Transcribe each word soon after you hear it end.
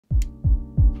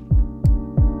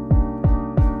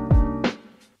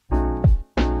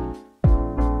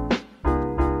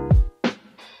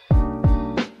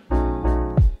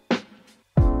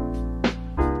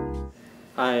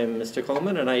I'm Mr.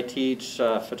 Coleman, and I teach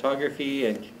photography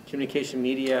and communication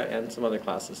media and some other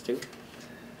classes too.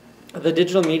 The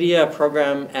digital media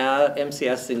program at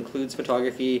MCS includes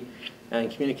photography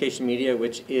and communication media,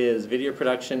 which is video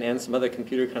production and some other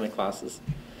computer kind of classes.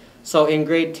 So in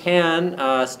grade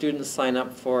 10, students sign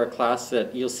up for a class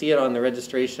that you'll see it on the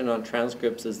registration on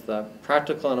transcripts is the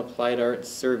Practical and Applied Arts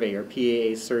Survey, or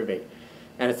PAA Survey.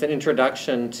 And it's an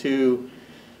introduction to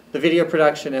the video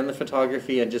production and the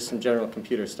photography and just some general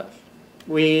computer stuff.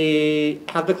 We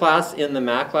have the class in the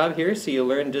Mac lab here, so you'll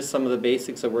learn just some of the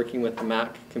basics of working with the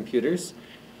Mac computers.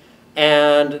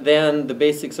 And then the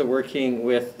basics of working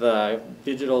with the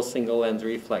digital single lens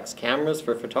reflex cameras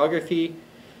for photography,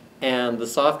 and the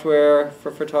software for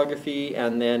photography.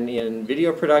 And then in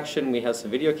video production we have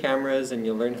some video cameras, and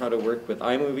you'll learn how to work with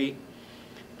iMovie.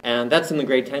 And that's in the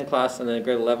grade 10 class, and then in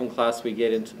grade 11 class we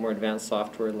get into more advanced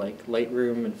software like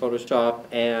Lightroom and Photoshop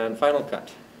and Final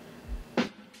Cut.